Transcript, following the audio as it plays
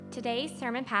Today's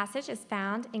sermon passage is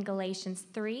found in Galatians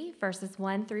 3, verses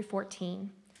 1 through 14.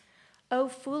 O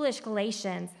foolish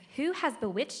Galatians, who has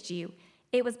bewitched you?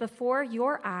 It was before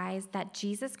your eyes that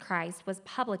Jesus Christ was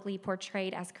publicly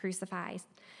portrayed as crucified.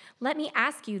 Let me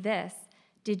ask you this.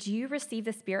 Did you receive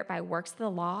the Spirit by works of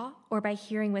the law or by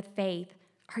hearing with faith?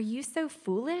 Are you so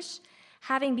foolish?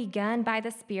 Having begun by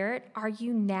the Spirit, are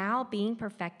you now being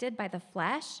perfected by the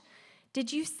flesh?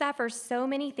 Did you suffer so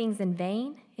many things in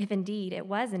vain, if indeed it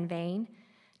was in vain?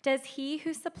 Does he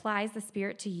who supplies the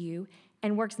Spirit to you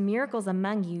and works miracles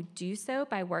among you do so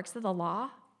by works of the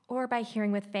law or by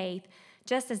hearing with faith,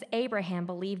 just as Abraham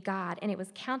believed God and it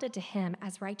was counted to him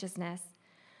as righteousness?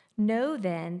 Know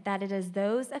then that it is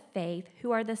those of faith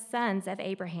who are the sons of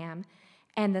Abraham,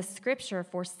 and the scripture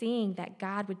foreseeing that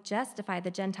God would justify the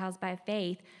Gentiles by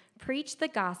faith preached the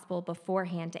gospel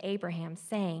beforehand to Abraham,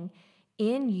 saying,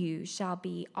 in you shall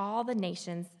be all the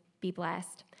nations be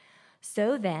blessed.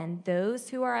 So then, those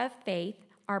who are of faith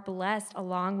are blessed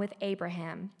along with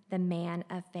Abraham, the man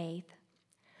of faith.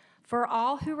 For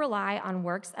all who rely on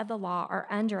works of the law are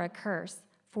under a curse,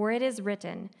 for it is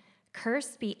written,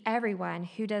 cursed be everyone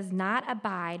who does not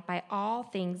abide by all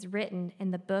things written in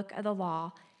the book of the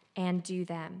law and do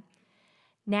them.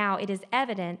 Now it is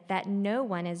evident that no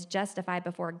one is justified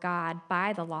before God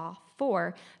by the law,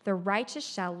 for the righteous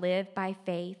shall live by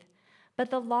faith. But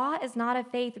the law is not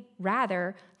of faith,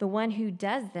 rather, the one who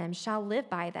does them shall live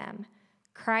by them.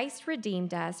 Christ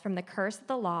redeemed us from the curse of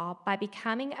the law by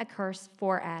becoming a curse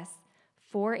for us.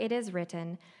 For it is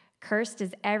written, cursed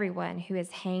is everyone who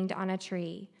is hanged on a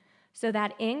tree, so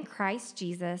that in Christ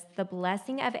Jesus the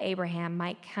blessing of Abraham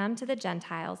might come to the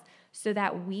Gentiles, so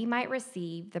that we might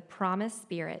receive the promised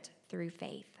Spirit through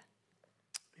faith.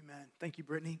 Amen. Thank you,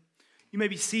 Brittany. You may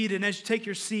be seated, and as you take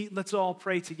your seat, let's all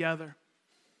pray together.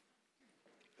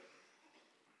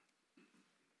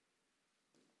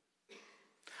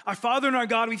 Our Father and our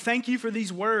God, we thank you for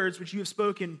these words which you have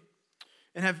spoken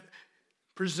and have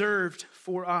preserved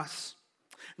for us.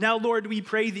 Now, Lord, we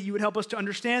pray that you would help us to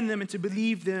understand them and to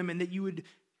believe them, and that you would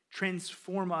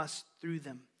transform us through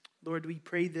them. Lord, we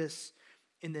pray this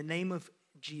in the name of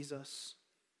Jesus,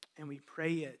 and we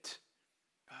pray it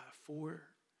for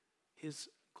his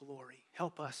glory.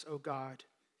 Help us, oh God,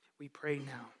 we pray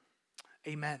now.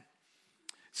 Amen.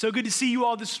 So good to see you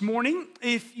all this morning.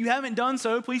 If you haven't done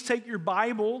so, please take your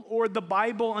Bible or the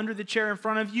Bible under the chair in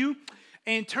front of you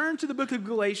and turn to the book of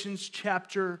Galatians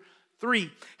chapter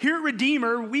 3. Here at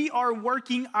Redeemer, we are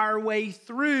working our way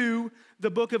through the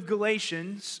book of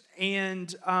Galatians,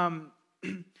 and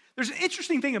there's an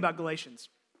interesting thing about Galatians.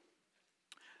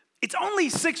 It's only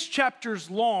 6 chapters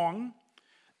long,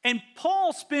 and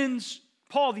Paul,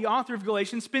 the author of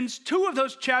Galatians, spends 2 of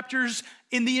those chapters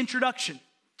in the introduction.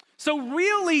 So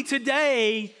really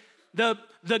today, the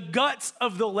guts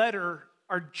of the letter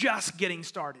are just getting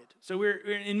started. So we're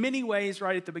in many ways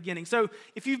right at the beginning. So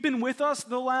if you've been with us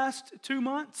the last 2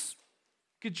 months,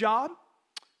 good job.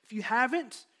 If you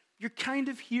haven't, you're kind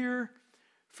of here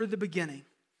for the beginning.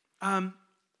 And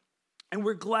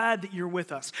we're glad that you're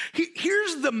with us.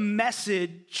 Here's the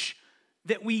message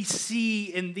that we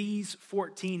see in these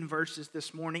 14 verses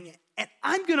this morning. And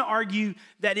I'm going to argue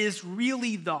that is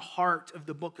really the heart of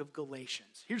the book of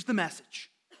Galatians. Here's the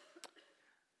message.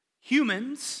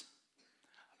 Humans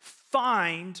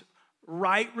find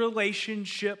right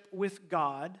relationship with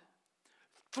God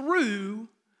through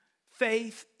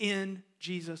faith in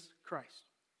Jesus Christ.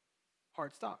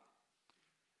 Hard stop.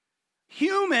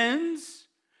 Humans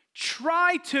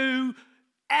try to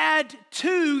add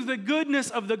to the goodness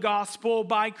of the gospel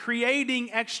by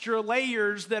creating extra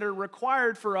layers that are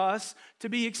required for us to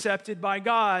be accepted by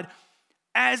God,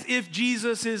 as if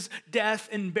Jesus' death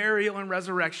and burial and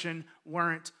resurrection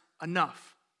weren't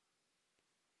enough.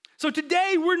 So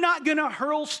today we're not going to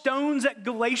hurl stones at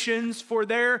Galatians for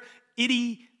their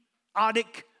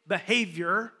idiotic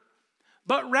behavior,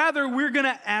 but rather we're going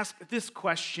to ask this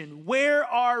question: where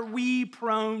are we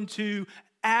prone to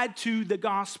add to the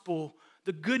gospel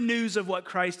the good news of what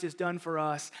Christ has done for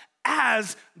us,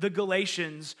 as the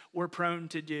Galatians were prone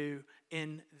to do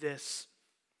in this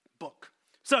book?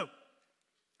 So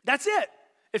that's it.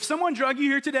 If someone drug you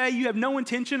here today, you have no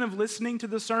intention of listening to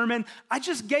the sermon, I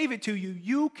just gave it to you.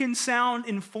 You can sound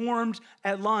informed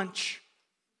at lunch.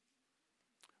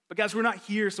 But guys, we're not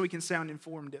here so we can sound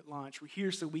informed at lunch. We're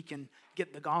here so we can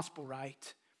get the gospel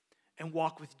right and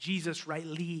walk with Jesus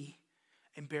rightly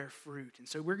and bear fruit. And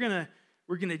so we're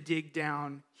gonna dig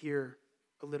down here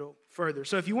a little further.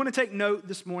 So if you want to take note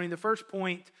this morning, the first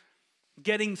point,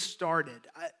 getting started.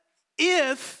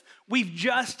 If we've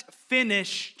just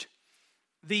finished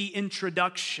the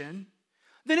introduction,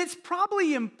 then it's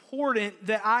probably important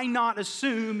that I not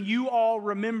assume you all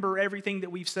remember everything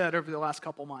that we've said over the last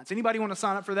couple months. Anybody want to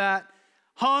sign up for that?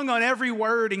 Hung on every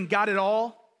word and got it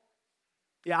all?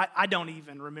 Yeah, I don't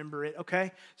even remember it,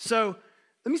 okay? So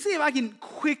let me see if I can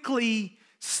quickly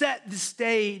set the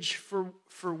stage for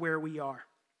where we are.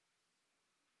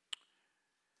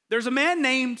 There's a man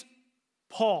named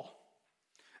Paul.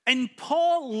 And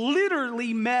Paul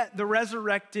literally met the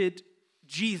resurrected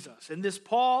Jesus. And this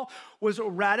Paul was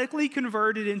radically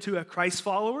converted into a Christ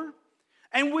follower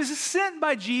and was sent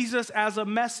by Jesus as a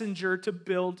messenger to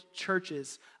build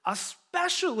churches.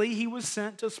 Especially, he was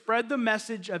sent to spread the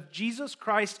message of Jesus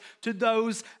Christ to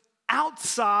those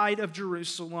outside of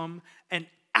Jerusalem and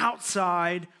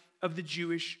outside of the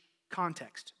Jewish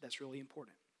context. That's really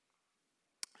important.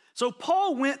 So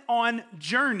Paul went on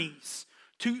journeys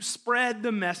to spread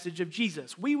the message of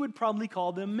Jesus. We would probably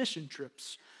call them mission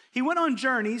trips. He went on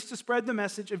journeys to spread the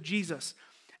message of Jesus.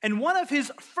 And one of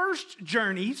his first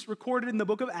journeys, recorded in the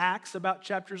book of Acts, about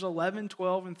chapters 11,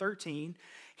 12, and 13,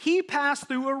 he passed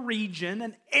through a region,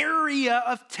 an area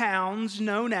of towns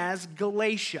known as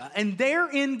Galatia. And there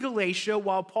in Galatia,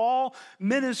 while Paul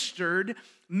ministered,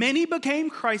 many became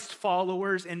Christ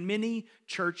followers and many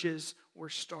churches were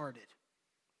started.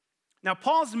 Now,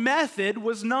 Paul's method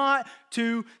was not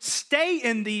to stay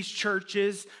in these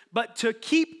churches, but to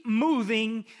keep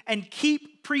moving and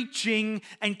keep preaching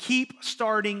and keep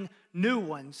starting new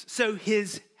ones. So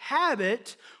his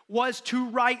habit was to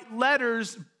write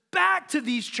letters back to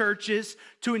these churches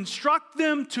to instruct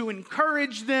them, to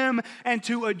encourage them, and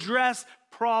to address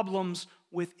problems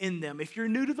within them. If you're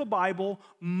new to the Bible,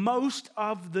 most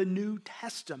of the New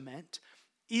Testament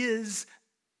is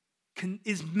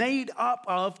made up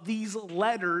of these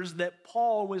letters that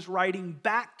Paul was writing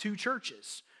back to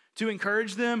churches to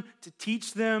encourage them, to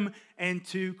teach them, and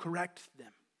to correct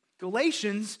them.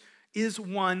 Galatians is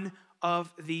one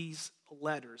of these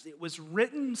letters. It was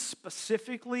written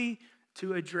specifically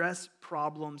to address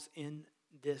problems in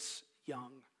this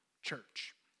young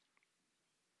church.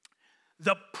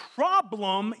 The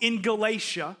problem in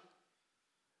Galatia,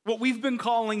 what we've been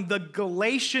calling the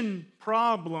Galatian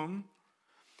problem,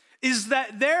 is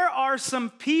that there are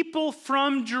some people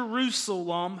from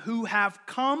Jerusalem who have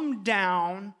come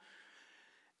down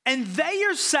and they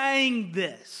are saying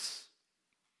this: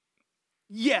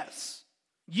 yes,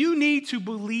 you need to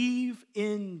believe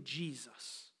in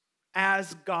Jesus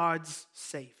as God's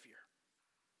Savior.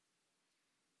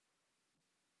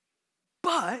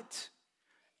 But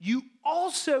you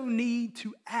also need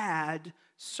to add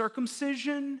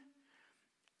circumcision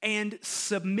and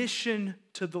submission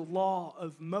to the law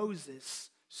of Moses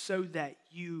so that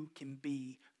you can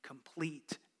be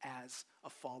complete as a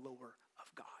follower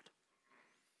of God.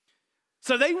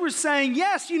 So they were saying,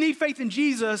 yes, you need faith in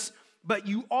Jesus, but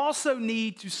you also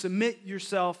need to submit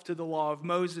yourself to the law of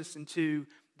Moses and to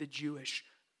the Jewish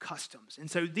customs. And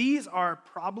so these are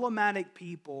problematic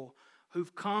people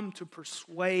who've come to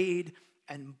persuade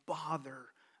and bother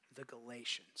the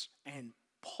Galatians. And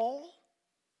Paul,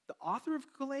 the author of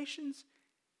Galatians,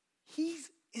 he's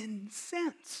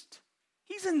incensed.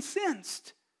 He's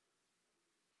incensed.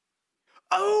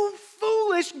 Oh,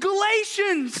 foolish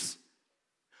Galatians!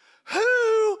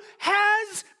 Who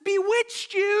has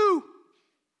bewitched you?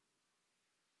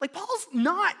 Like, Paul's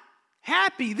not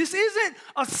happy. This isn't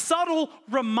a subtle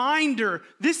reminder.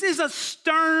 This is a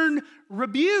stern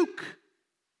rebuke.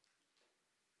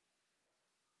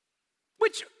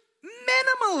 Which,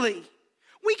 minimally,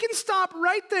 we can stop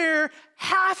right there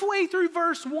halfway through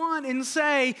verse 1 and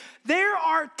say, there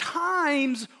are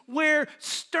times where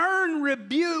stern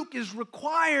rebuke is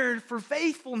required for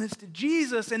faithfulness to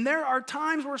Jesus, and there are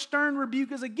times where stern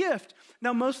rebuke is a gift.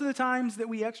 Now, most of the times that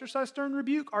we exercise stern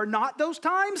rebuke are not those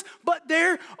times, but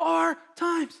there are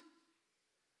times.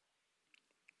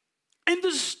 And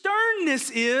the sternness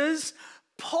is,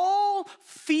 Paul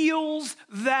feels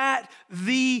that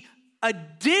the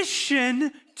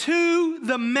addition to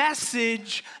the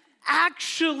message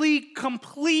actually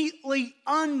completely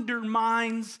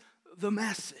undermines the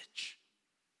message.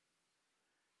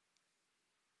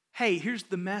 Hey, here's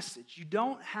the message. You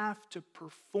don't have to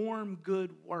perform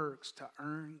good works to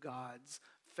earn God's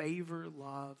favor,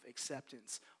 love,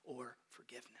 acceptance, or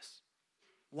forgiveness.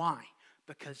 Why?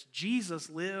 Because Jesus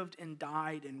lived and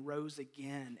died and rose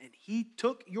again, and he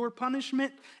took your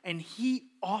punishment and he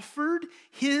offered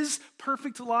his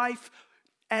perfect life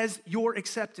as your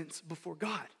acceptance before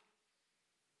God.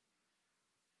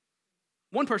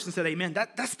 One person said amen.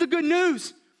 That's the good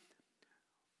news.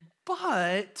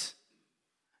 But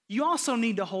you also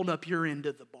need to hold up your end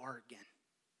of the bargain.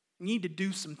 You need to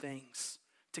do some things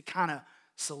to kind of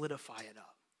solidify it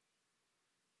up.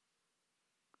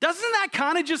 Doesn't that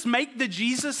kind of just make the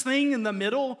Jesus thing in the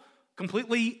middle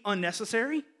completely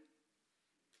unnecessary?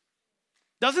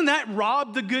 Doesn't that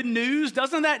rob the good news?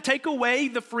 Doesn't that take away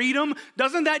the freedom?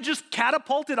 Doesn't that just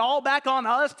catapult it all back on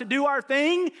us to do our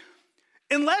thing?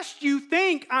 Unless you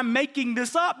think I'm making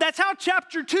this up, that's how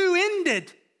chapter 2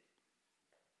 ended.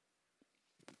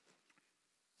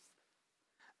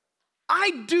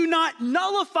 I do not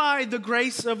nullify the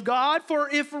grace of God, for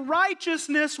if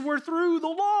righteousness were through the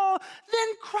law, then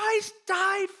Christ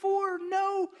died for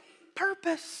no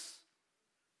purpose.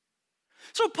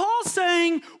 So Paul's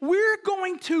saying we're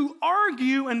going to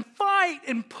argue and fight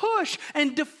and push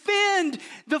and defend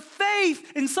the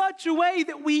faith in such a way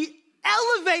that we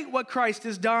elevate what Christ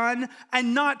has done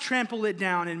and not trample it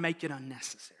down and make it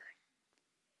unnecessary.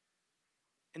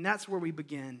 And that's where we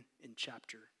begin in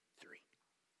chapter 3.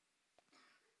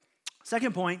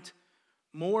 Second point,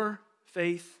 more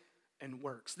faith and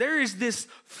works. There is this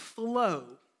flow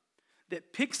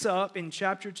that picks up in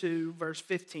chapter 2, verse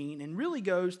 15, and really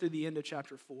goes through the end of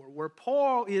chapter 4, where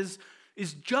Paul is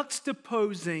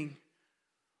juxtaposing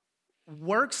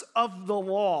works of the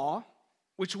law,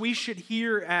 which we should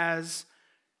hear as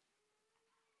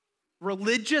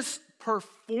religious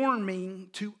performing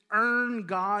to earn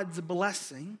God's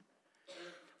blessing,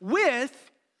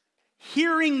 with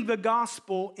hearing the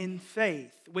gospel in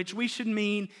faith, which we should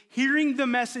mean hearing the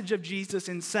message of Jesus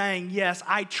and saying, yes,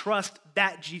 I trust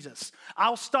that Jesus.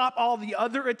 I'll stop all the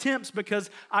other attempts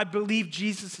because I believe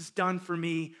Jesus has done for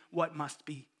me what must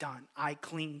be done. I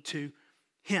cling to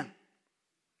him.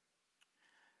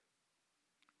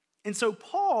 And so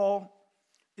Paul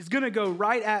is going to go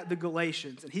right at the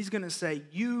Galatians, and he's going to say,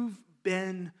 you've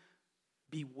been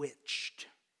bewitched.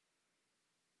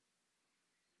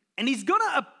 And he's going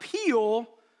to appeal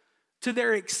to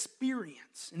their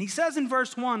experience. And he says in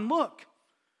verse 1, look,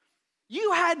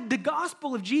 you had the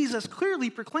gospel of Jesus clearly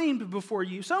proclaimed before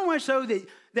you, so much so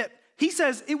that he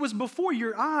says it was before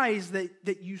your eyes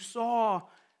that you saw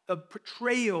a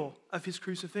portrayal of his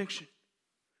crucifixion.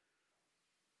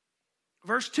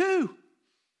 Verse 2,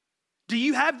 do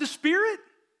you have the Spirit?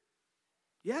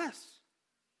 Yes.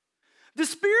 The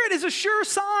Spirit is a sure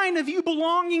sign of you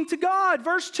belonging to God.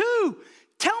 Verse 2,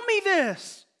 tell me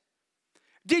this.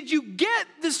 Did you get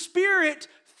the Spirit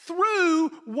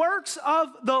through works of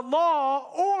the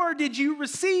law, or did you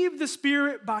receive the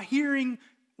Spirit by hearing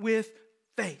with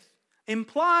faith?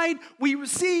 Implied, we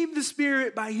receive the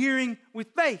Spirit by hearing with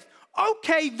faith.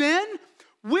 Okay, then,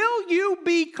 will you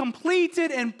be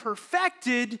completed and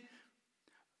perfected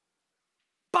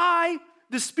by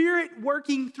the Spirit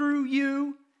working through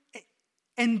you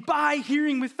and by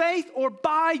hearing with faith, or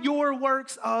by your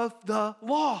works of the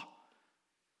law?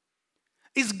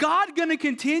 Is God going to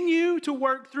continue to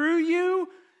work through you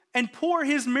and pour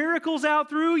his miracles out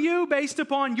through you based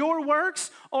upon your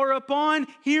works, or upon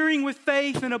hearing with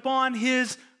faith and upon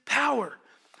his power?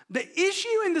 The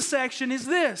issue in the section is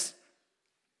this.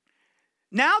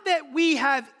 Now that we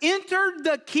have entered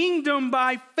the kingdom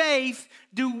by faith,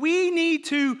 do we need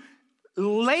to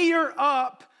layer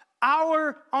up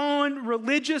our own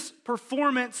religious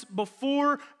performance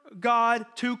before God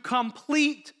to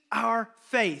complete our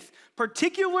faith?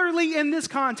 Particularly in this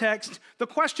context, the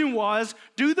question was,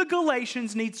 do the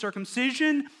Galatians need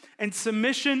circumcision and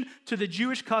submission to the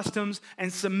Jewish customs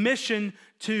and submission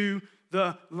to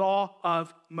the law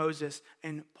of Moses?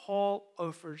 And Paul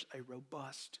offers a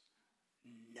robust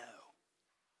no.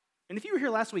 And if you were here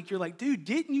last week, you're like, dude,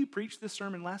 didn't you preach this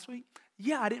sermon last week?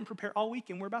 Yeah, I didn't prepare all week,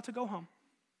 and we're about to go home.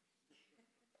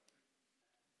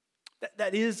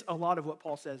 That is a lot of what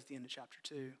Paul says at the end of chapter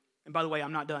 2. And by the way,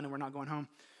 I'm not done and we're not going home.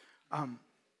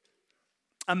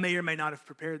 I may or may not have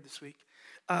prepared this week.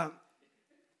 That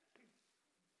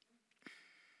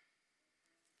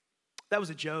was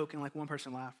a joke, and like one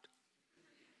person laughed.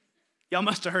 Y'all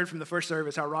must have heard from the first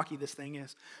service how rocky this thing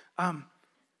is. But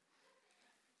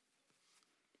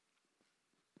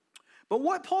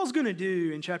what Paul's going to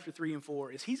do in chapter 3 and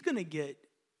 4 is he's going to get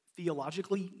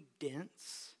theologically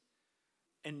dense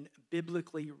and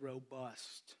biblically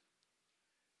robust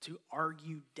to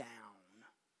argue down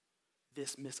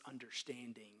this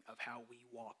misunderstanding of how we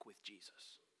walk with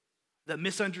Jesus. The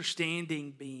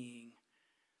misunderstanding being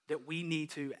that we need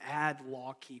to add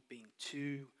law keeping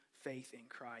to faith in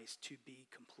Christ to be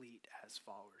complete as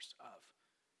followers of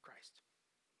Christ.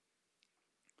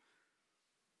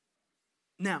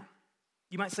 Now,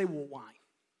 you might say, well, why?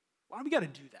 Why do we got to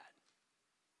do that?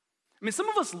 I mean, some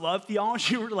of us love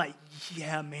theology. We're like,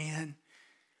 yeah, man,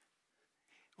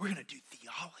 we're going to do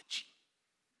theology.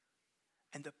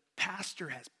 And the pastor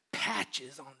has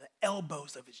patches on the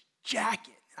elbows of his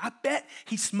jacket. I bet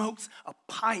he smokes a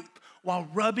pipe while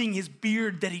rubbing his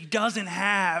beard that he doesn't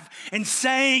have and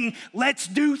saying, let's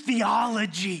do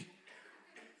theology.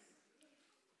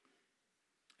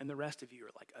 And the rest of you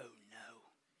are like, oh no.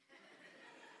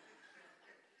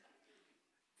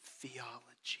 Theology.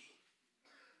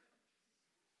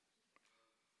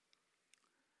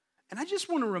 And I just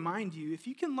want to remind you, if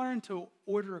you can learn to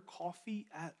order a coffee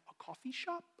at a coffee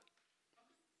shop,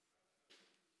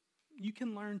 you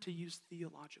can learn to use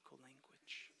theological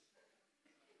language.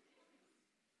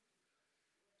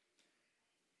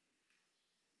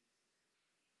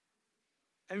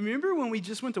 And remember when we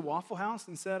just went to Waffle House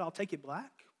and said, I'll take it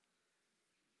black?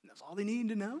 And that's all they needed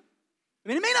to know? I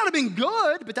mean, it may not have been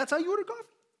good, but that's how you order coffee.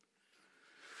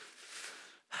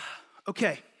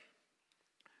 Okay.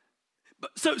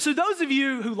 So those of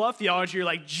you who love theology, you're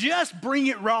like, just bring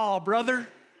it raw, brother.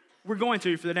 We're going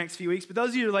to for the next few weeks. But those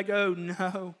of you who are like, oh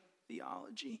no,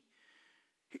 theology.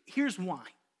 Here's why.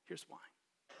 Here's why.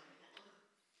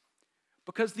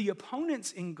 Because the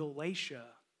opponents in Galatia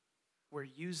were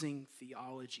using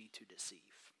theology to deceive.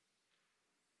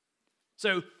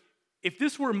 So if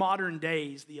this were modern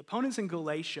days, the opponents in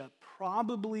Galatia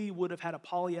probably would have had a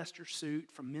polyester suit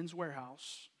from Men's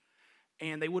Warehouse,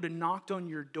 and they would have knocked on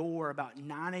your door about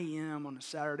 9 a.m. on a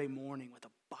Saturday morning with a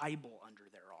Bible under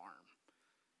their arm.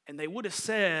 And they would have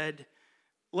said,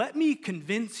 let me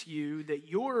convince you that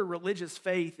your religious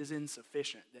faith is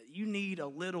insufficient, that you need a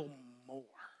little more.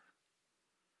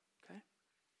 Okay?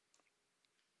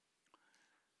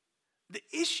 The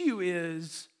issue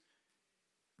is,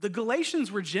 the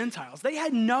Galatians were Gentiles. They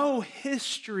had no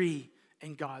history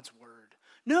in God's word,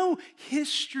 no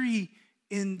history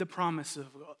in the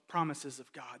promises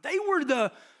of God. They were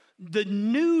the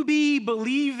newbie,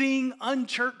 believing,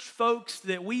 unchurched folks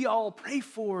that we all pray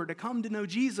for to come to know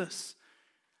Jesus.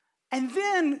 And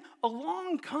then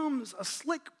along comes a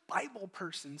slick Bible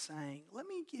person saying, let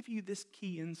me give you this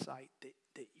key insight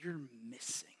that you're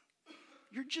missing.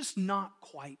 You're just not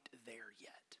quite there yet.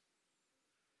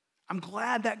 I'm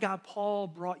glad that guy Paul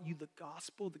brought you the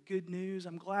gospel, the good news.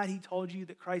 I'm glad he told you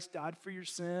that Christ died for your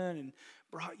sin and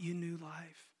brought you new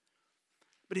life.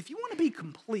 But if you want to be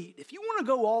complete, if you want to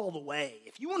go all the way,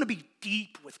 if you want to be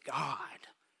deep with God,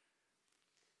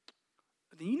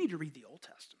 then you need to read the Old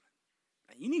Testament.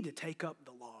 And you need to take up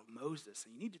the law of Moses,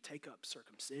 and you need to take up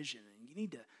circumcision, and you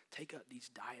need to take up these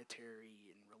dietary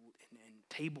and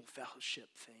table fellowship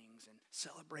things and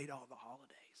celebrate all the holidays.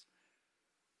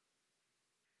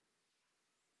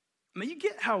 I mean, you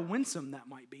get how winsome that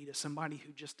might be to somebody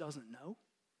who just doesn't know.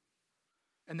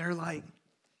 And they're like,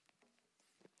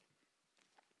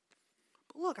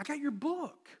 but look, I got your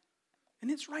book,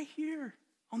 and it's right here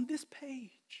on this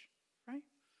page, right?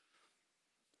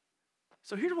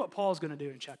 So here's what Paul's going to do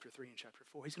in chapter 3 and chapter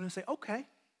 4. He's going to say, okay,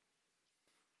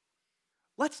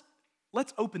 let's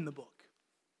open the book.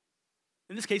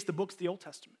 In this case, the book's the Old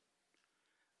Testament.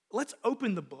 Let's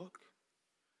open the book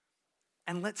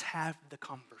and let's have the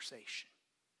conversation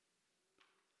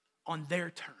on their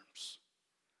terms.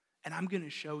 And I'm going to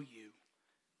show you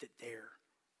that they're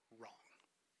wrong,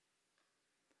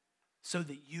 so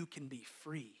that you can be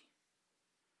free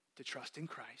to trust in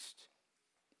Christ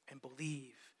and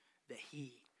believe that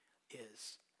he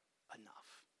is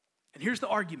enough. And here's the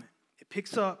argument. It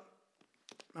picks up.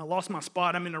 I lost my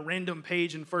spot. I'm in a random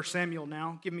page in 1 Samuel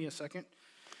now. Give me a second.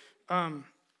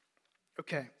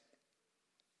 Okay.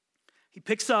 He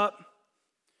picks up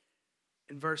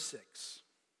in verse 6.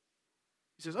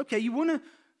 He says, okay, you want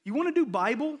to do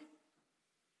Bible?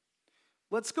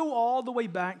 Let's go all the way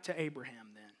back to Abraham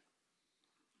then.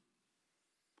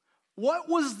 What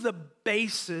was the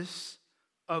basis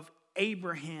of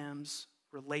Abraham's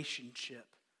relationship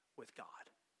with God?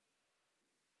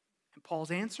 And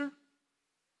Paul's answer?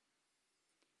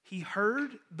 He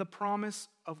heard the promise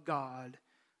of God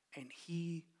and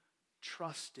he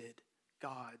trusted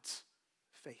God's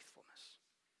faithfulness.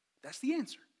 That's the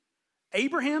answer.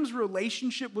 Abraham's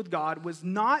relationship with God was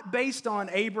not based on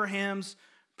Abraham's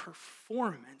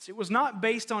performance. It was not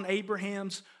based on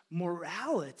Abraham's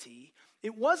morality.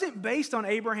 It wasn't based on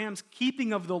Abraham's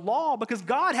keeping of the law, because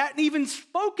God hadn't even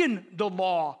spoken the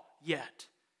law yet.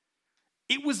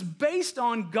 It was based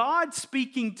on God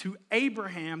speaking to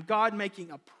Abraham, God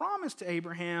making a promise to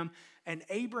Abraham, and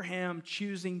Abraham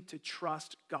choosing to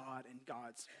trust God and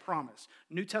God's promise.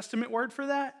 New Testament word for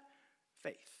that?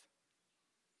 Faith.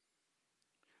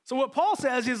 So what Paul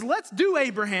says is, let's do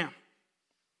Abraham.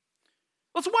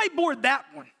 Let's whiteboard that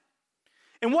one.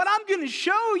 And what I'm going to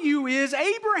show you is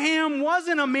Abraham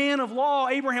wasn't a man of law.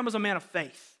 Abraham was a man of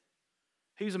faith.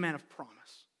 He was a man of promise.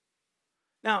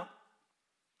 Now,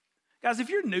 guys, if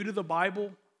you're new to the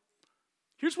Bible,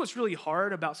 Here's what's really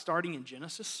hard about starting in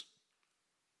Genesis.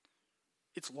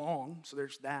 It's long, so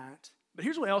there's that. But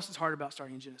here's what else is hard about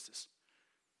starting in Genesis.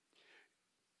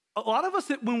 A lot of us,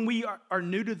 that when we are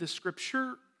new to the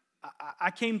scripture, I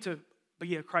came to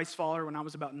be a Christ follower when I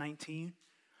was about 19.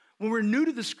 When we're new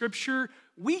to the scripture,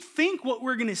 we think what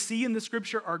we're going to see in the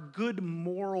scripture are good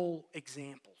moral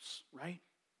examples, right?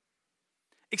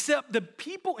 Except the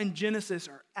people in Genesis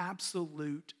are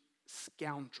absolute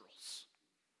scoundrels.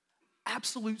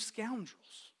 Absolute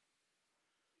scoundrels.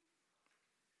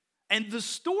 And the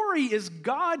story is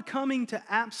God coming to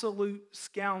absolute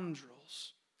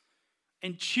scoundrels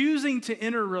and choosing to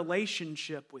enter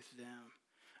relationship with them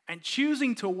and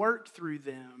choosing to work through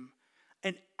them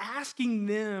and asking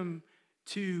them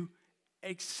to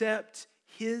accept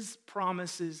his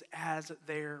promises as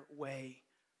their way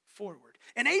forward.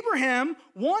 And Abraham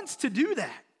wants to do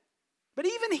that, but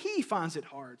even he finds it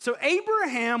hard. So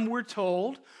Abraham, we're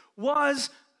told, was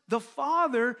the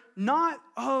father not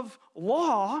of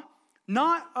law,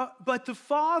 but the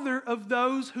father of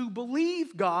those who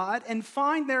believe God and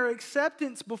find their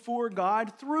acceptance before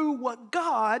God through what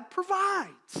God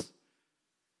provides.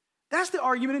 That's the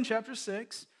argument in chapter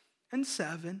 6 and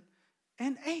 7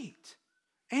 and 8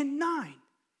 and 9.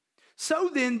 So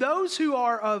then, those who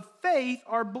are of faith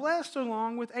are blessed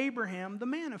along with Abraham, the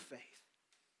man of faith.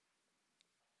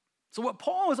 So what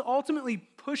Paul is ultimately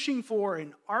pushing for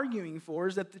and arguing for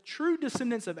is that the true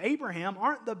descendants of Abraham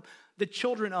aren't the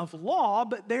children of law,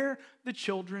 but they're the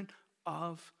children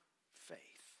of faith.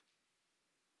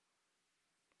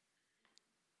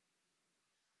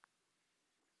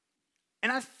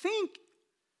 And I think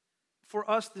for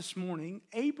us this morning,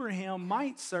 Abraham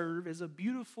might serve as a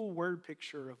beautiful word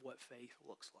picture of what faith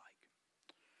looks like.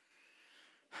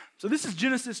 So this is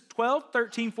Genesis 12,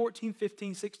 13, 14,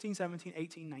 15, 16, 17,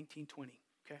 18, 19, 20,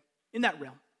 okay? In that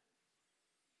realm.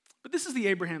 But this is the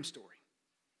Abraham story.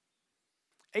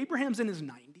 Abraham's in his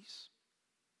 90s,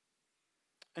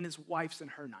 and his wife's in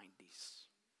her 90s,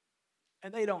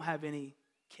 and they don't have any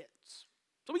kids.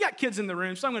 So we got kids in the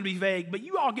room, so I'm going to be vague, but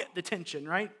you all get the tension,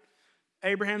 right?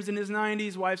 Abraham's in his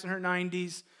 90s, wife's in her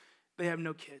 90s, they have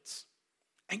no kids.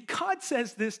 And God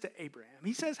says this to Abraham.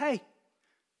 He says, hey,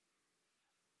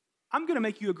 I'm going to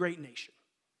make you a great nation.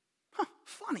 Huh,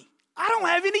 funny. I don't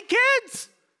have any kids.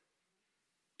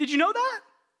 Did you know that?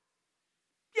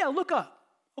 Yeah, look up.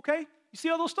 Okay, you see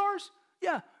all those stars?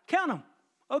 Yeah, count them.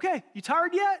 Okay, you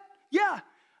tired yet? Yeah.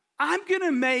 I'm going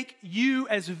to make you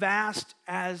as vast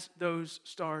as those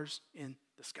stars in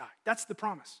the sky. That's the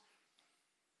promise.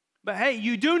 But hey,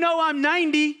 you do know I'm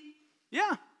 90.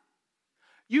 Yeah.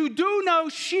 You do know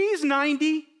she's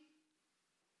 90.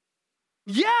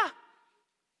 Yeah.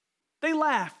 They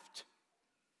laughed.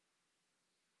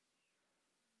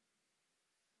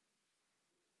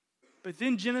 But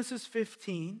then Genesis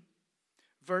 15,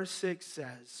 verse 6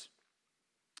 says,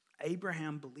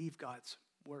 Abraham believed God's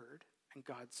word and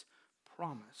God's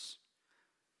promise,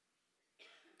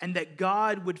 and that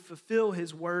God would fulfill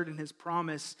his word and his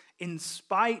promise in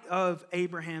spite of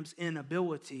Abraham's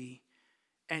inability,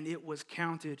 and it was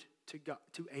counted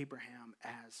to Abraham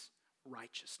as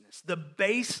righteousness. The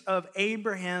base of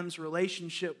Abraham's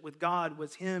relationship with God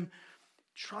was him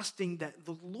trusting that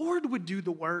the Lord would do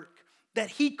the work that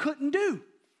he couldn't do.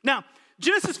 Now,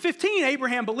 Genesis 15,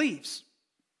 Abraham believes.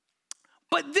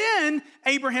 But then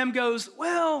Abraham goes,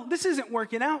 well, this isn't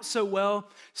working out so well,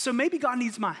 so maybe God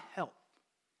needs my help.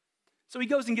 So he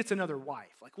goes and gets another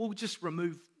wife. Like, we'll just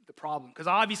remove the problem, because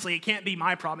obviously it can't be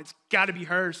my problem. It's got to be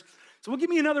hers. So we'll give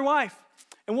me another wife,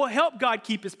 and we'll help God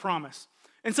keep his promise.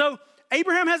 And so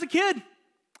Abraham has a kid,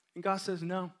 and God says,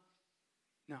 no,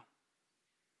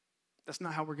 that's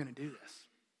not how we're going to do this.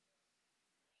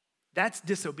 That's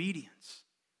disobedience.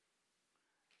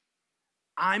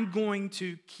 I'm going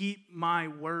to keep my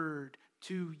word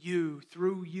to you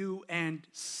through you and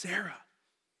Sarah.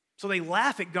 So they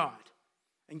laugh at God.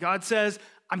 And God says,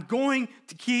 I'm going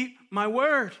to keep my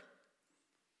word.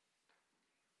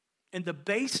 And the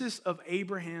basis of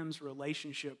Abraham's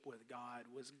relationship with God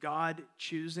was God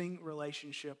choosing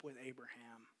relationship with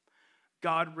Abraham,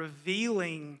 God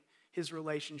revealing his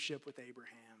relationship with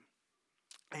Abraham,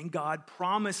 and God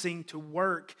promising to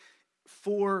work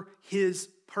for his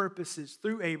purposes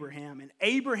through Abraham. And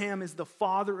Abraham is the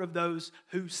father of those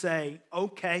who say,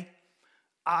 okay,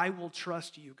 I will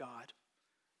trust you, God.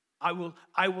 I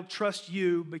will trust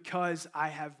you because I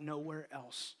have nowhere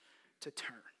else to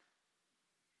turn.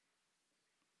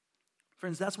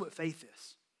 Friends, that's what faith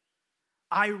is.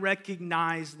 I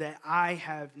recognize that I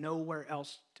have nowhere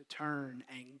else to turn,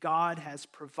 and God has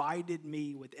provided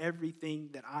me with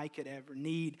everything that I could ever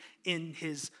need in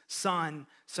his Son,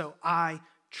 so I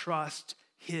trust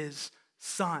his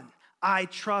Son. I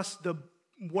trust the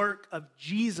work of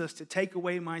Jesus to take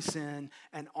away my sin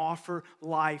and offer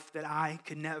life that I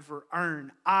could never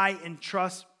earn. I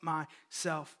entrust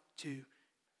myself to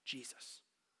Jesus.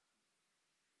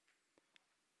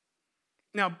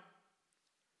 Now,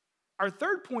 our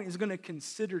third point is going to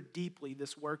consider deeply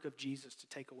this work of Jesus to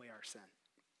take away our sin.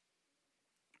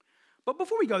 But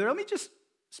before we go there, let me just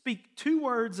speak 2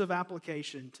 words of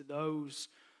application to those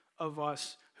of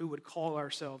us who would call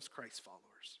ourselves Christ followers.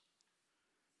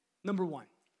 Number 1,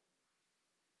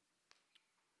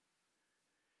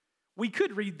 we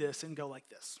could read this and go like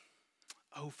this.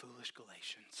 Oh, foolish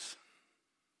Galatians.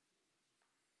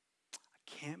 I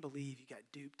can't believe you got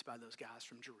duped by those guys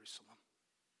from Jerusalem.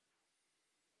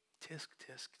 Tisk,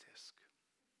 tisk, tisk.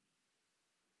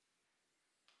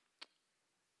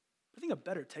 I think a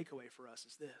better takeaway for us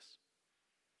is this.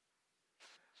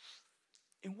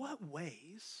 In what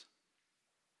ways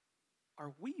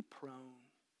are we prone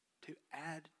to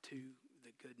add to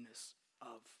the goodness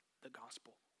of the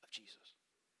gospel of Jesus?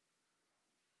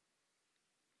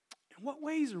 In what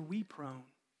ways are we prone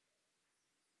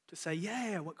to say,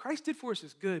 yeah, what Christ did for us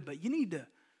is good, but you need to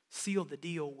seal the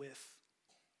deal with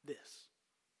this?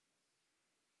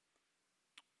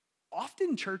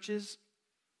 Often churches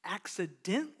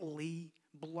accidentally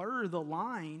blur the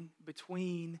line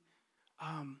between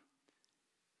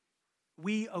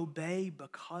we obey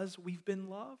because we've been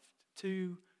loved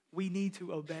to we need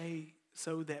to obey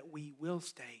so that we will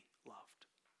stay loved.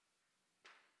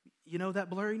 You know that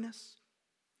blurriness?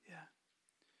 Yeah.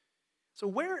 So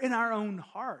where in our own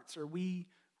hearts are we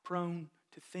prone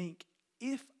to think,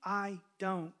 if I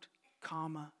don't,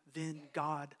 then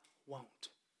God won't?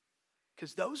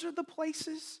 Because those are the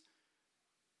places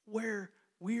where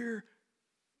we're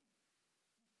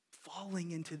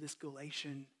falling into this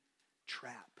Galatian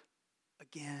trap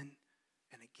again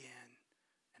and again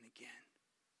and again.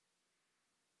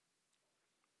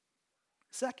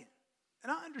 Second,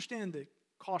 and I understand the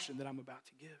caution that I'm about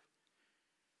to give.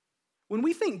 When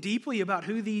we think deeply about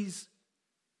who these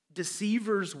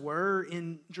deceivers were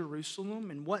in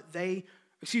Jerusalem and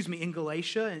in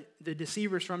Galatia, and the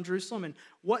deceivers from Jerusalem and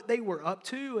what they were up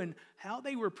to and how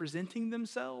they were presenting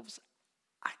themselves,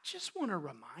 I just want to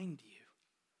remind you,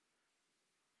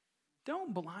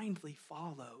 don't blindly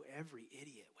follow every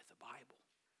idiot with the Bible.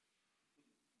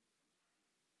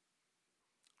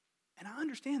 And I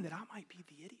understand that I might be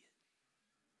the idiot.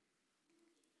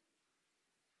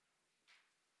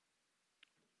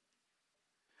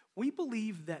 We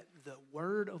believe that the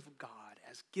Word of God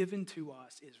as given to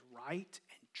us is right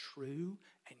and true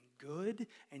and good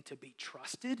and to be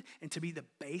trusted and to be the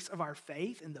base of our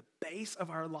faith and the base of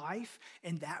our life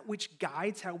and that which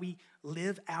guides how we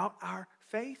live out our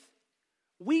faith.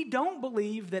 We don't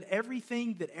believe that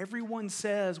everything that everyone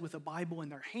says with a Bible in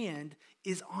their hand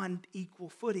is on equal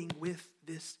footing with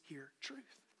this here truth.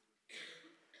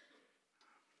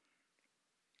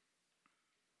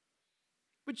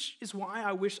 Which is why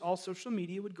I wish all social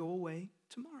media would go away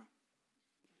tomorrow.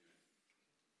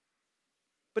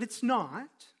 But it's not,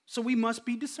 so we must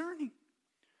be discerning.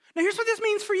 Now here's what this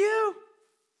means for you.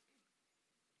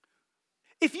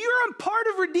 If you're a part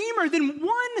of Redeemer, then 1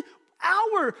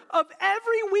 hour of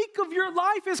every week of your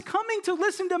life is coming to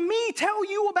listen to me tell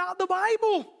you about the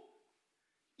Bible.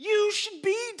 You should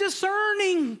be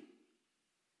discerning.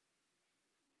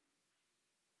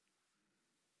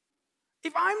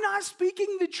 If I'm not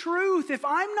speaking the truth, if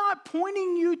I'm not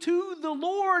pointing you to the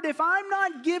Lord, if I'm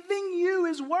not giving you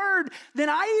His word, then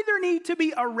I either need to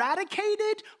be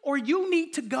eradicated or you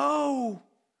need to go.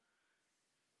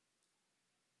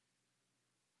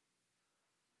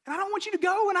 And I don't want you to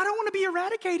go and I don't want to be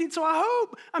eradicated, so I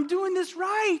hope I'm doing this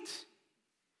right.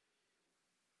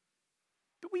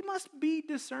 But we must be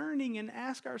discerning and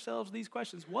ask ourselves these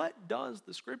questions. What does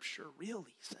the Scripture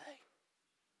really say?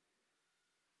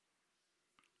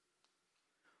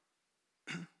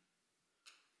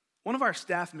 One of our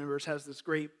staff members has this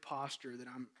great posture that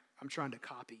I'm trying to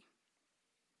copy.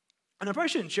 And I probably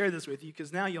shouldn't share this with you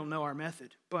because now you'll know our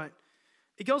method. But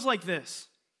it goes like this.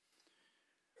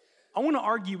 I want to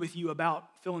argue with you about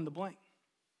fill in the blank.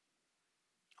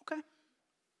 Okay.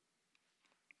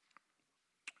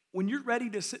 When you're ready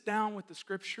to sit down with the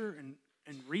Scripture and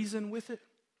reason with it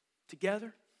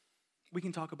together, we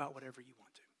can talk about whatever you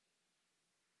want to.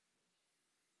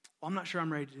 Well, I'm not sure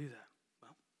I'm ready to do that.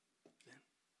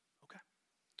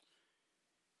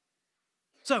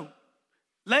 So,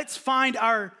 let's find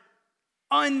our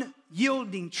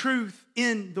unyielding truth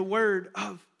in the word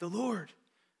of the Lord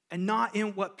and not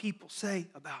in what people say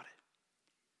about it.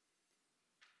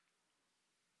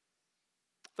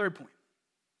 Third point,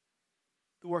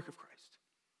 the work of Christ.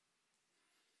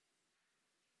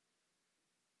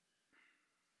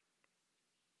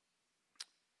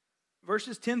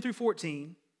 verses 10 through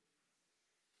 14,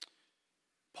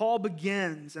 Paul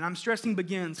begins, and I'm stressing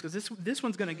begins because this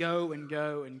one's going to go and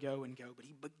go and go and go, but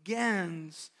he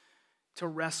begins to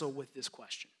wrestle with this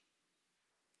question.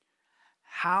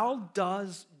 How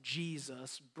does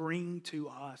Jesus bring to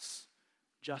us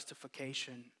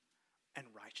justification and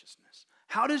righteousness?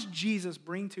 How does Jesus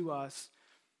bring to us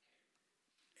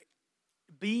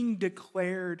being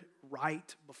declared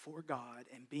right before God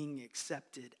and being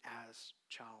accepted as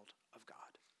child of God?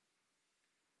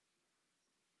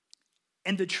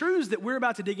 And the truths that we're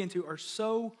about to dig into are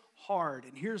so hard,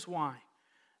 and here's why.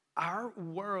 Our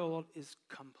world is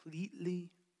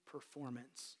completely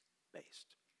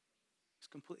performance-based. It's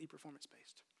completely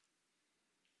performance-based.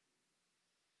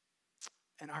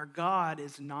 And our God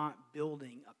is not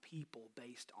building a people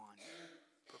based on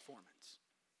performance.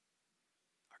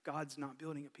 Our God's not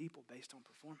building a people based on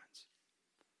performance.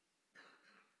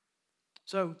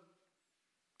 So,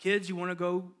 kids, you want to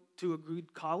go to a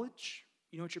good college?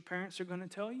 You know what your parents are going to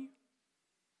tell you?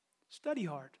 Study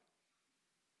hard.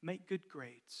 Make good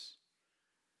grades.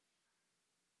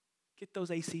 Get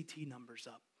those ACT numbers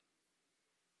up.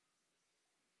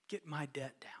 Get my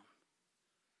debt down.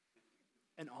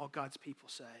 And all God's people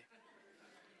say,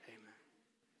 amen.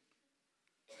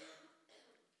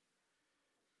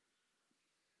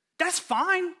 That's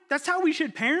fine. That's how we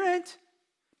should parent.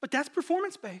 But that's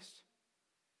performance-based.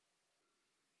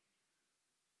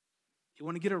 You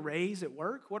want to get a raise at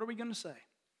work? What are we going to say?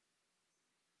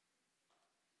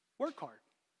 Work hard.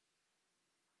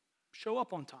 Show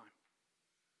up on time.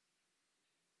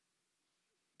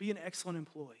 Be an excellent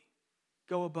employee.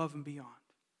 Go above and beyond.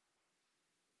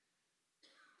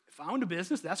 If I owned a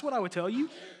business, that's what I would tell you.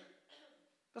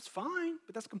 That's fine,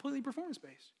 but that's completely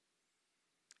performance-based.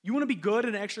 You want to be good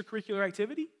at an extracurricular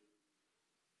activity?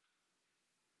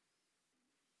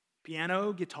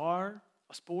 Piano, guitar,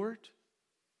 a sport?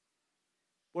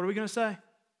 What are we going to say?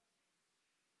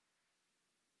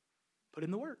 Put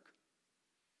in the work.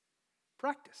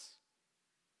 Practice.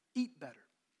 Eat better.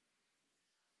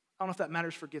 I don't know if that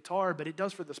matters for guitar, but it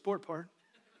does for the sport part.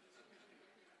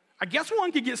 I guess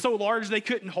one could get so large they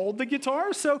couldn't hold the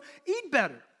guitar, so eat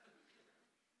better.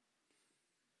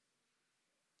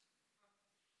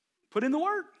 Put in the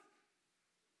work.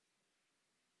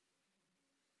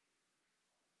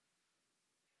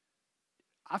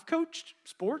 I've coached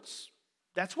sports.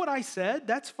 That's what I said.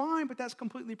 That's fine, but that's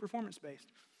completely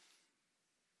performance-based.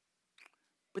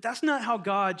 But that's not how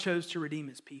God chose to redeem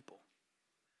his people.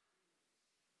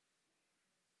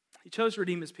 He chose to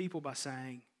redeem his people by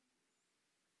saying,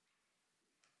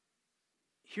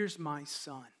 here's my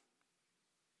son.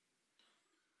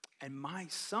 And my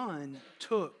son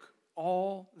took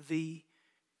all the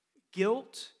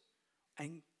guilt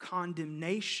and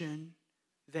condemnation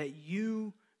that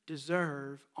you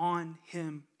deserve on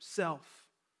himself.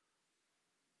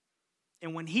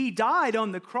 And when he died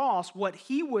on the cross, what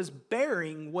he was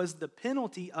bearing was the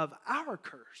penalty of our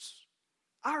curse,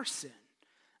 our sin,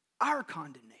 our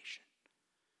condemnation.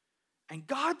 And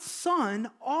God's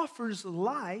Son offers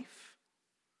life,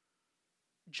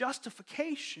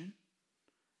 justification,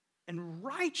 and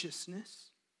righteousness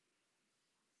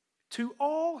to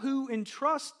all who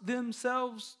entrust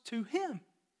themselves to him,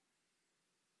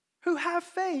 who have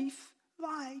faith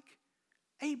like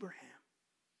Abraham.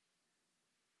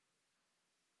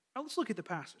 Now let's look at the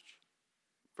passage.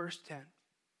 Verse 10.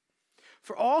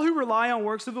 For all who rely on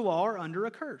works of the law are under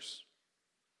a curse.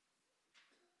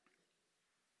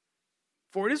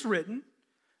 For it is written,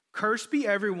 cursed be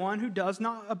everyone who does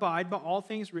not abide by all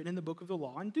things written in the book of the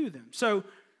law and do them. So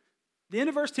the end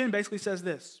of verse 10 basically says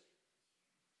this.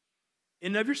 In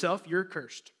and of yourself, you're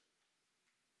cursed.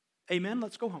 Amen,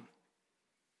 let's go home.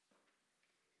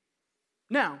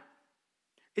 Now,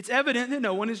 it's evident that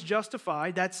no one is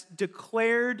justified, that's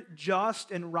declared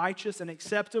just and righteous and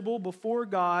acceptable before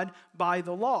God by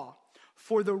the law.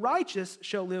 For the righteous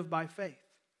shall live by faith.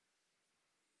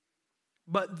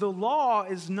 But the law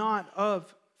is not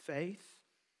of faith.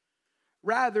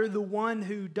 Rather, the one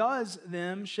who does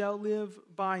them shall live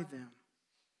by them.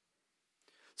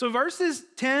 So verses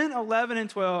 10, 11, and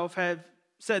 12 have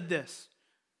said this.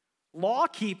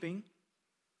 Law-keeping,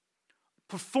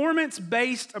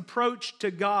 performance-based approach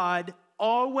to God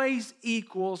always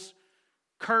equals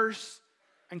curse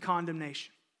and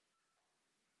condemnation.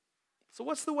 So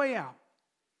what's the way out?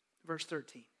 Verse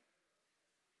 13.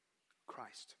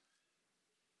 Christ.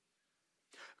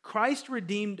 Christ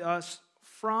redeemed us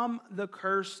from the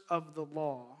curse of the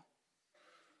law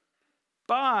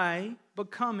by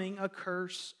becoming a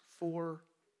curse for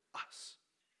us.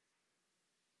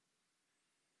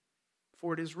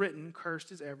 For it is written,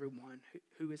 cursed is everyone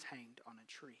who is hanged on a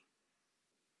tree.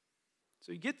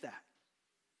 So you get that.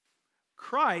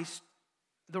 Christ,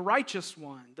 the righteous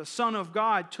one, the Son of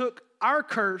God, took our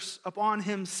curse upon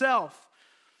himself.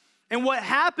 And what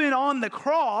happened on the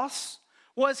cross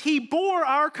was he bore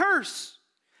our curse.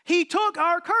 He took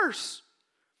our curse.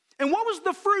 And what was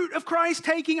the fruit of Christ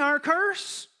taking our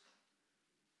curse?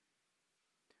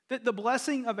 That the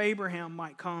blessing of Abraham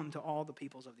might come to all the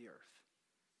peoples of the earth.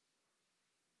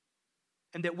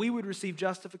 And that we would receive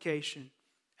justification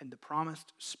and the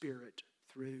promised Spirit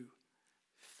through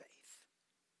faith.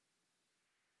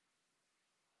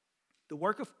 The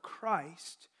work of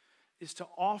Christ is to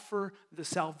offer the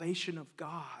salvation of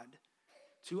God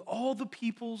to all the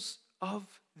peoples of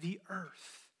the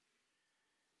earth.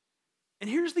 And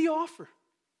here's the offer.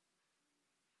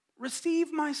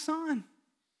 Receive my Son.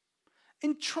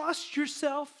 Entrust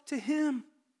yourself to him.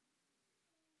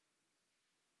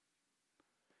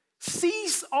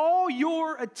 Cease all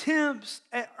your attempts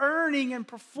at earning and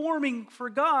performing for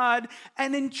God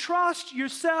and entrust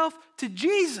yourself to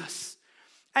Jesus.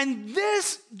 And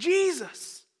this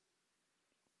Jesus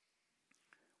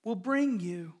will bring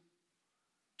you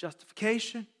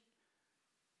justification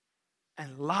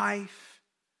and life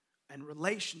and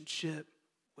relationship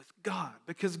with God.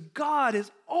 Because God has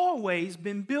always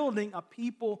been building a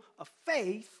people of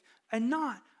faith and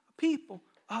not a people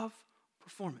of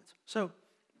performance. So,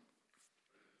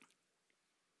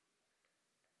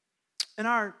 in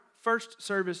our first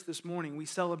service this morning, we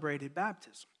celebrated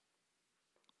baptism.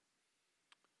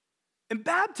 And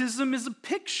baptism is a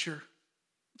picture.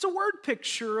 It's a word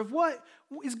picture of what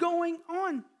is going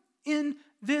on in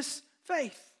this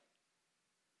faith.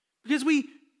 Because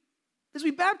as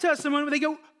we baptize someone, they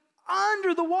go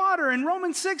under the water. And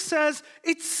Romans 6 says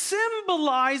it's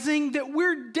symbolizing that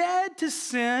we're dead to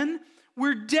sin,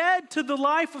 we're dead to the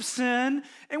life of sin,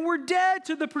 and we're dead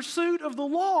to the pursuit of the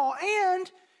law.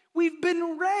 And we've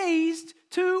been raised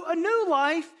to a new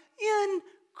life in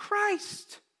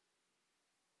Christ.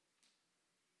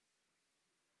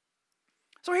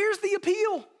 So here's the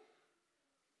appeal.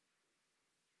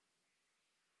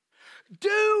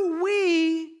 Do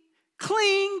we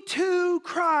cling to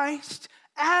Christ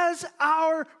as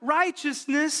our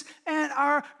righteousness and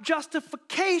our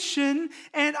justification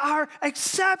and our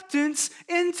acceptance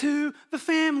into the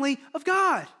family of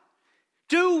God?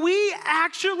 Do we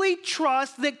actually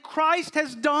trust that Christ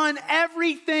has done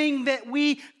everything that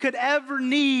we could ever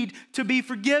need to be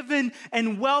forgiven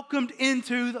and welcomed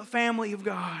into the family of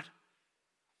God?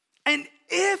 And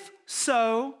if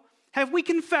so, have we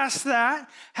confessed that?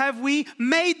 Have we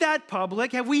made that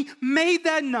public? Have we made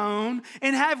that known?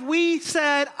 And have we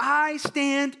said, I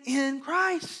stand in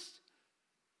Christ?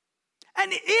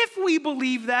 And if we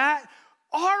believe that,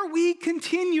 are we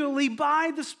continually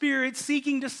by the Spirit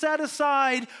seeking to set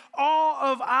aside all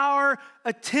of our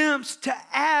attempts to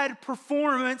add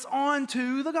performance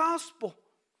onto the gospel?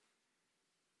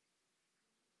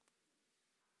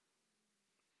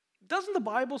 Doesn't the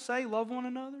Bible say love one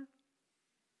another?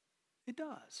 It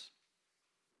does.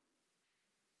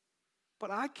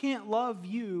 But I can't love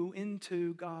you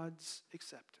into God's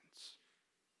acceptance.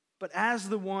 But as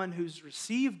the one who's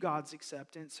received God's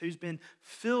acceptance, who's been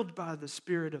filled by the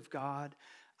Spirit of God,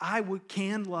 I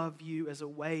can love you as a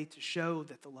way to show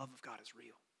that the love of God is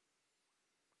real.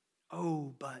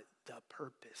 Oh, but the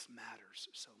purpose matters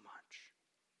so much.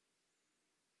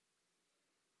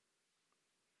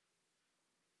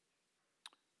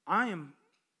 I am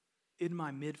in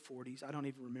my mid-40s. I don't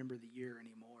even remember the year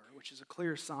anymore, which is a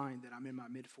clear sign that I'm in my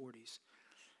mid-40s.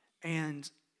 And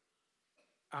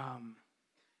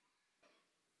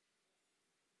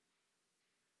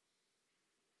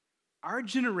our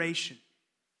generation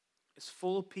is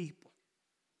full of people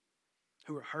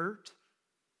who are hurt,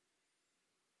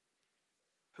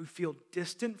 who feel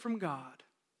distant from God,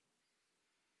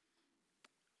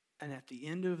 and at the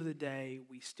end of the day,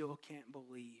 we still can't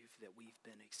believe that we've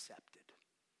been accepted.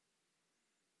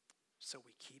 So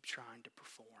we keep trying to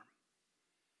perform,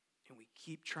 and we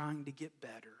keep trying to get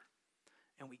better,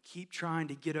 and we keep trying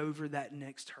to get over that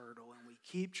next hurdle, and we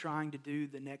keep trying to do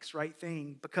the next right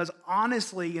thing. Because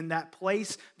honestly, in that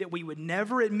place that we would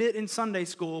never admit in Sunday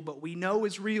school, but we know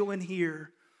is real in here,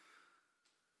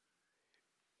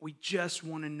 we just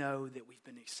want to know that we've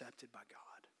been accepted by God.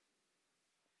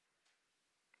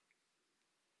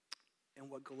 And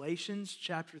what Galatians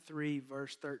chapter 3,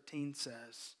 verse 13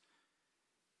 says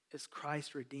is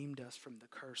Christ redeemed us from the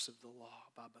curse of the law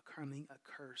by becoming a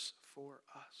curse for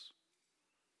us.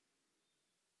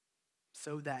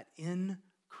 So that in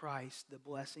Christ the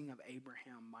blessing of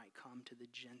Abraham might come to the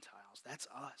Gentiles. That's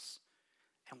us.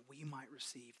 And we might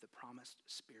receive the promised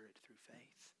Spirit through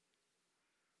faith.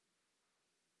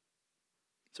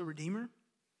 So, Redeemer,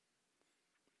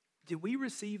 did we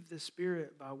receive the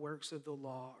Spirit by works of the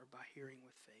law or by hearing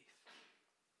with faith?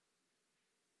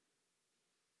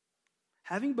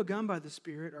 Having begun by the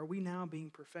Spirit, are we now being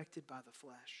perfected by the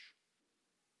flesh?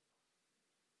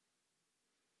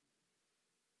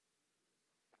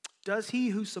 Does he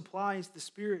who supplies the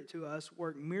Spirit to us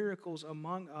work miracles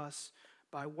among us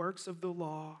by works of the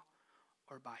law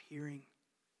or by hearing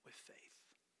with faith?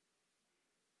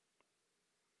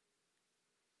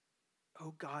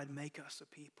 Oh God, make us a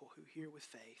people who hear with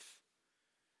faith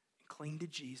and cling to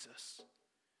Jesus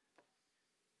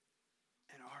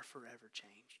and are forever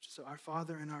changed. So our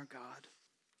Father and our God,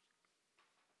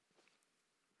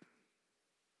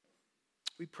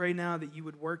 we pray now that you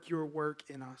would work your work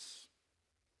in us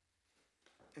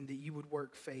and that you would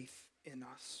work faith in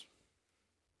us.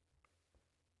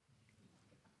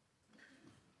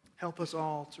 Help us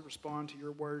all to respond to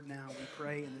your word now, we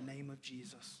pray in the name of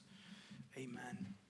Jesus.